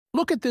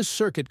Look at this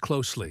circuit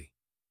closely.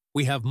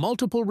 We have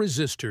multiple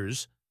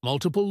resistors,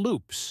 multiple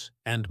loops,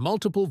 and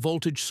multiple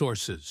voltage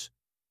sources.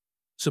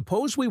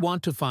 Suppose we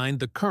want to find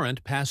the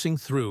current passing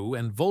through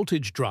and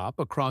voltage drop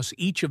across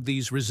each of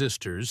these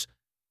resistors,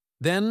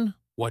 then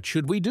what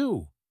should we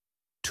do?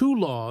 Two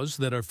laws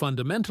that are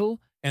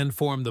fundamental and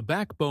form the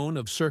backbone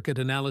of circuit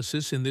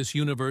analysis in this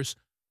universe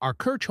are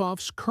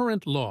Kirchhoff's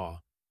current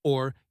law,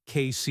 or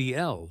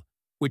KCL,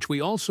 which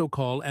we also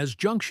call as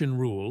junction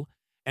rule,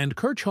 and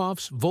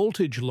Kirchhoff's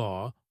voltage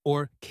law,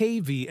 or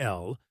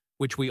KVL,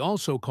 which we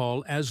also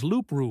call as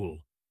loop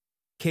rule.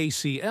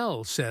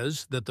 KCL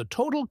says that the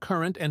total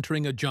current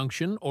entering a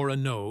junction or a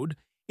node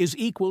is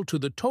equal to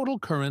the total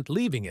current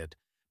leaving it,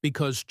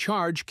 because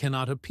charge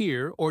cannot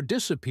appear or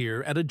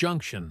disappear at a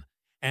junction,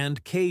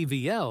 and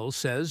KVL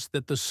says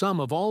that the sum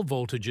of all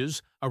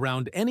voltages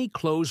around any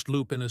closed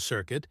loop in a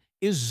circuit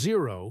is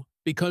zero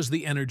because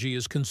the energy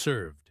is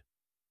conserved.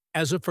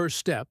 As a first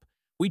step,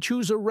 we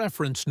choose a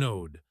reference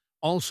node,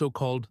 also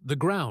called the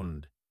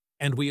ground,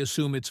 and we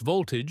assume its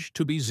voltage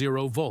to be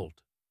 0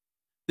 volt.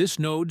 This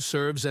node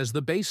serves as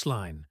the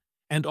baseline,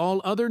 and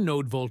all other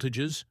node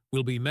voltages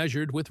will be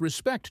measured with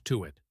respect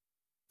to it.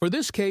 For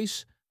this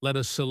case, let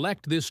us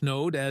select this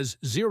node as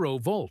 0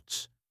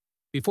 volts.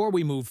 Before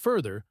we move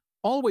further,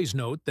 always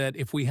note that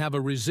if we have a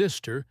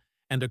resistor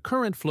and a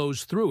current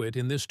flows through it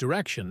in this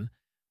direction,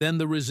 then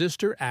the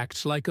resistor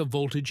acts like a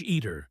voltage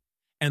eater,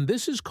 and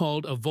this is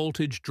called a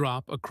voltage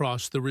drop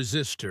across the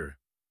resistor.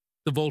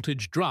 The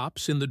voltage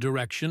drops in the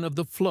direction of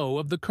the flow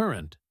of the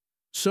current.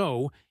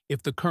 So,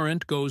 if the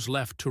current goes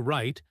left to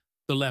right,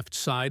 the left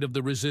side of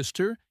the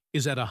resistor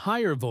is at a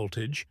higher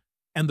voltage,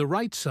 and the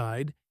right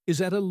side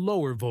is at a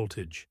lower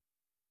voltage.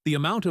 The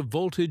amount of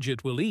voltage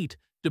it will eat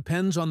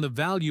depends on the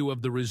value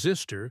of the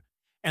resistor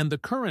and the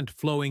current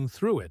flowing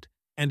through it,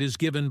 and is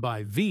given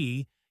by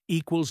V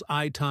equals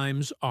I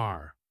times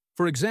R.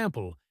 For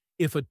example,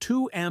 if a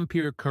 2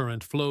 ampere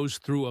current flows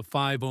through a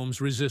 5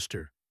 ohms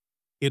resistor,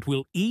 it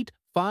will eat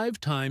 5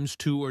 times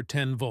 2 or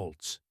 10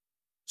 volts.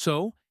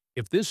 So,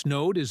 if this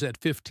node is at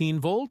 15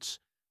 volts,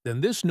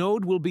 then this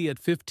node will be at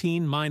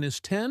 15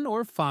 minus 10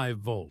 or 5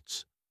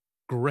 volts.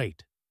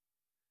 Great!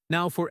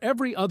 Now for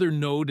every other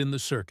node in the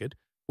circuit,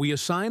 we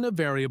assign a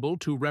variable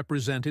to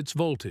represent its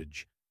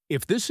voltage.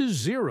 If this is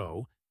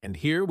 0, and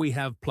here we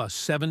have plus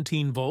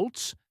 17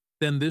 volts,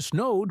 then this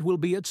node will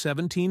be at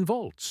 17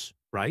 volts,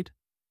 right?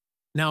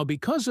 Now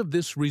because of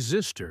this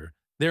resistor,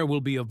 there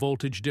will be a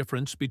voltage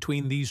difference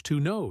between these two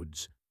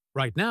nodes.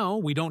 Right now,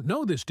 we don't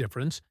know this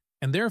difference,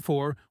 and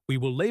therefore we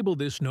will label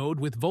this node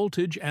with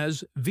voltage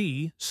as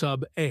V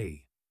sub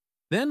A.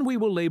 Then we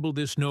will label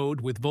this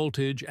node with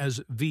voltage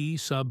as V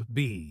sub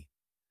B.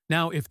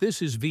 Now if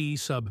this is V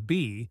sub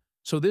B,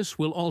 so this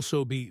will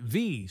also be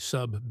V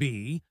sub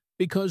B,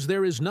 because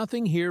there is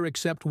nothing here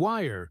except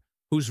wire,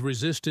 whose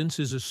resistance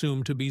is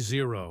assumed to be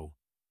 0.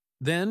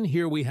 Then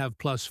here we have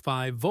plus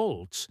 5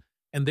 volts,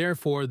 and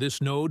therefore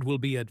this node will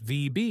be at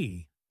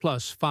VB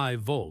plus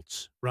 5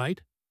 volts,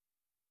 right?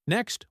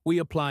 Next, we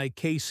apply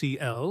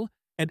KCL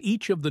at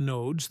each of the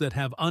nodes that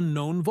have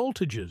unknown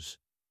voltages.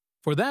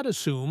 For that,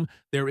 assume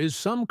there is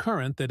some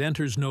current that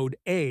enters node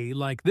A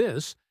like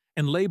this,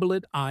 and label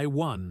it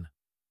I1.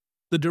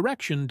 The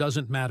direction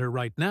doesn't matter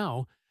right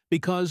now,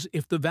 because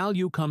if the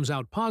value comes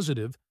out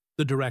positive,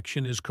 the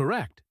direction is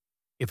correct.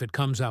 If it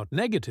comes out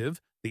negative,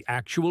 the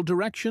actual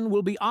direction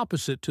will be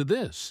opposite to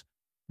this.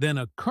 Then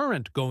a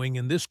current going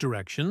in this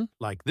direction,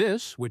 like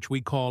this, which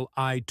we call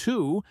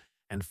I2,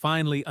 and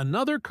finally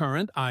another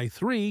current,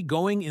 I3,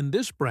 going in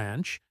this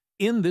branch,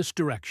 in this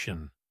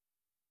direction.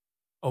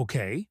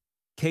 Okay,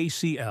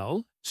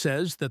 KCL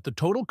says that the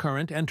total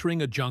current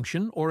entering a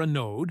junction or a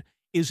node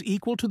is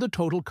equal to the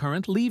total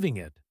current leaving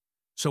it.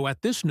 So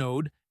at this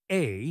node,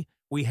 A,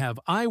 we have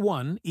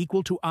I1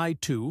 equal to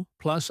I2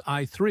 plus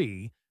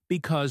I3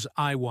 because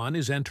I1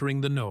 is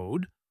entering the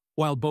node,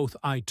 while both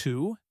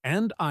I2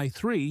 and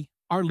I3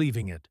 are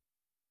leaving it.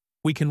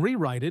 We can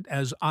rewrite it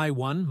as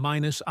I1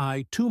 minus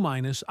I2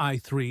 minus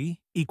I3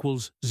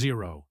 equals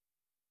 0.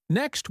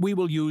 Next, we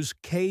will use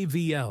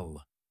KVL,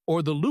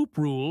 or the loop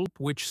rule,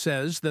 which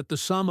says that the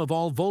sum of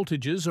all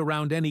voltages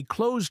around any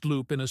closed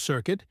loop in a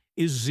circuit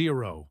is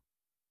 0.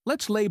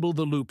 Let's label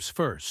the loops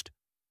first.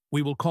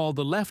 We will call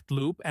the left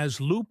loop as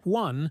loop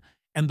 1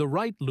 and the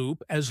right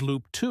loop as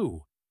loop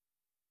 2.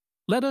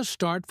 Let us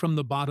start from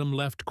the bottom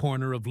left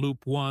corner of loop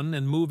 1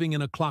 and moving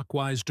in a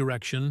clockwise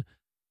direction,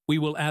 we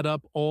will add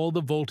up all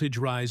the voltage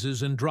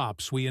rises and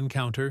drops we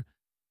encounter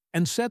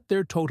and set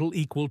their total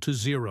equal to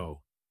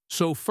 0.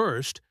 So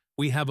first,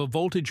 we have a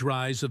voltage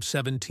rise of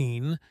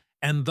 17,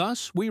 and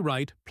thus we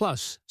write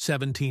plus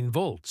 17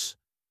 volts.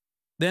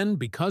 Then,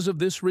 because of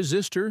this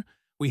resistor,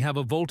 we have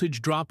a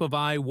voltage drop of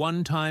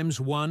I1 times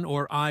 1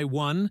 or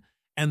I1,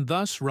 and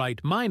thus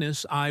write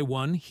minus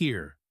I1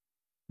 here.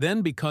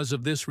 Then, because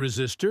of this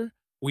resistor,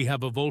 we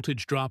have a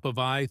voltage drop of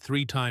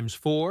I3 times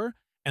 4,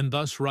 and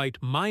thus write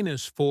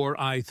minus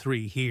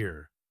 4I3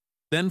 here.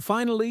 Then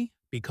finally,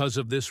 because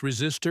of this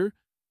resistor,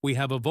 we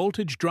have a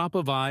voltage drop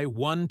of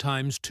I1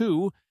 times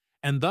 2,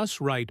 and thus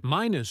write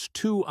minus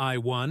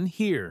 2I1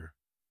 here,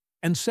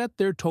 and set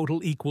their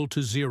total equal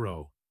to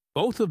 0.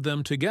 Both of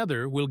them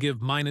together will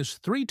give minus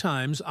 3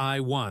 times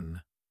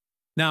I1.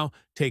 Now,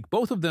 take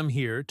both of them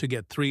here to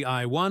get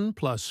 3I1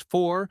 plus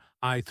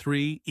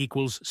 4I3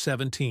 equals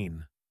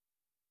 17.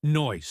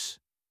 Nice.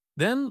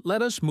 Then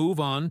let us move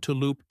on to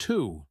loop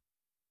 2.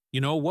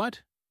 You know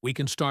what? We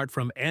can start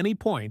from any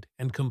point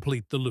and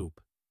complete the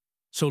loop.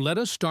 So let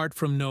us start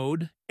from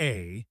node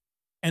A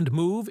and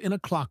move in a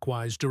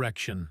clockwise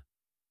direction.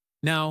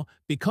 Now,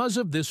 because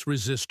of this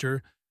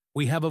resistor,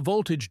 we have a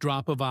voltage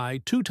drop of I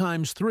 2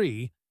 times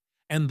 3,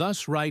 and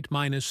thus write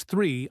minus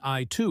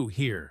 3I2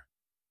 here.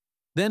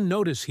 Then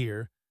notice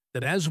here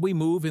that as we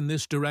move in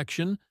this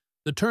direction,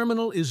 the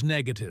terminal is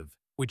negative,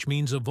 which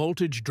means a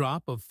voltage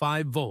drop of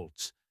 5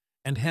 volts,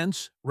 and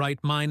hence write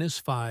minus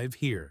 5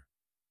 here.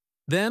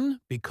 Then,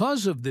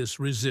 because of this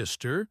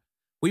resistor,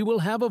 we will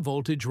have a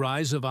voltage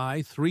rise of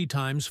I 3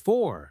 times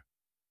 4,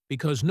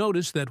 because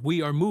notice that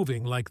we are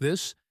moving like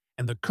this,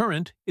 and the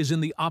current is in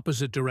the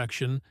opposite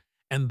direction,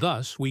 and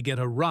thus we get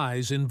a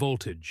rise in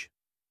voltage.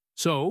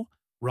 So,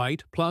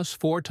 write plus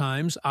 4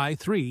 times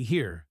I3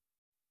 here,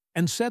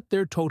 and set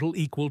their total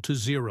equal to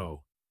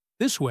 0.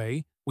 This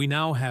way, we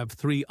now have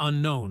 3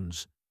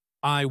 unknowns,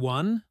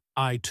 I1,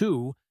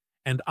 I2,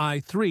 and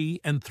I3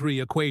 and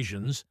 3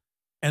 equations,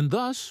 and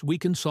thus we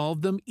can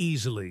solve them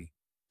easily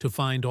to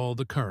find all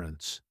the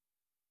currents.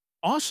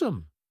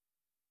 Awesome!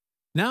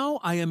 Now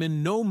I am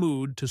in no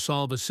mood to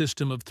solve a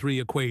system of 3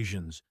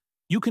 equations.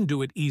 You can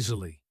do it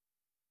easily.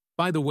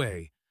 By the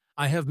way,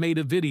 I have made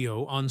a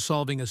video on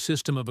solving a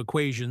system of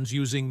equations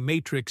using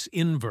matrix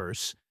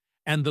inverse,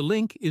 and the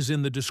link is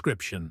in the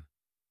description.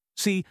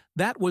 See,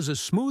 that was a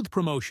smooth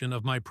promotion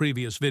of my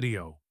previous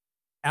video.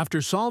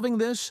 After solving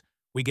this,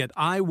 we get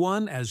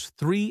I1 as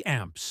 3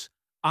 amps,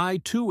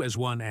 I2 as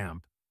 1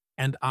 amp,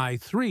 and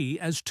I3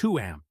 as 2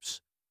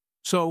 amps.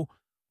 So,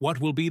 what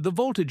will be the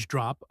voltage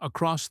drop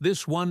across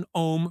this 1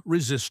 ohm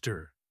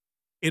resistor?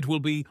 It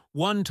will be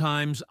 1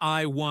 times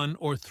I1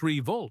 or 3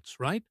 volts,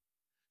 right?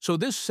 So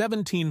this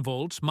 17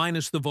 volts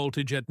minus the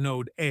voltage at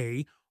node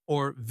A,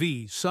 or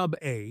V sub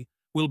A,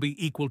 will be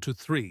equal to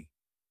 3.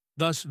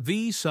 Thus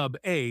V sub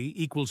A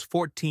equals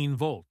 14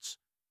 volts.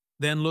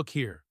 Then look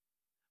here.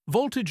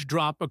 Voltage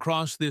drop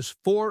across this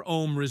 4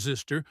 ohm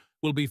resistor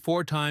will be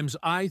 4 times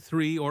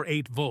I3 or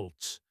 8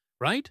 volts,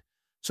 right?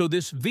 So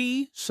this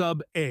V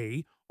sub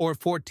A, or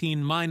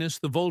 14 minus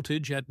the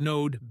voltage at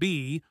node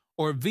B,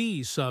 or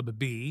V sub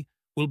B,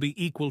 will be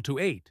equal to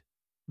 8.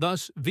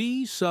 Thus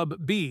V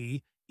sub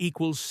B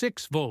equals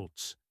 6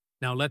 volts.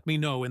 Now let me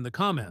know in the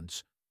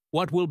comments,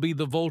 what will be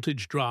the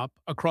voltage drop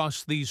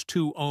across these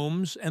 2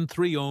 ohms and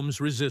 3 ohms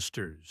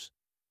resistors?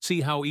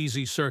 See how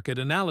easy circuit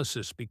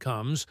analysis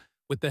becomes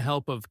with the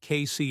help of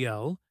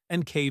KCL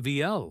and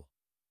KVL.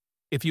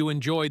 If you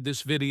enjoyed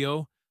this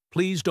video,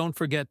 please don't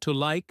forget to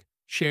like,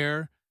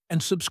 share,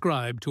 and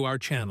subscribe to our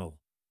channel.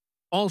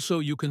 Also,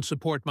 you can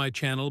support my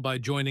channel by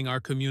joining our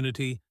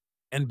community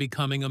and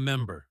becoming a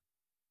member.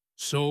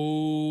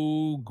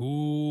 So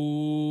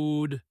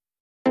good.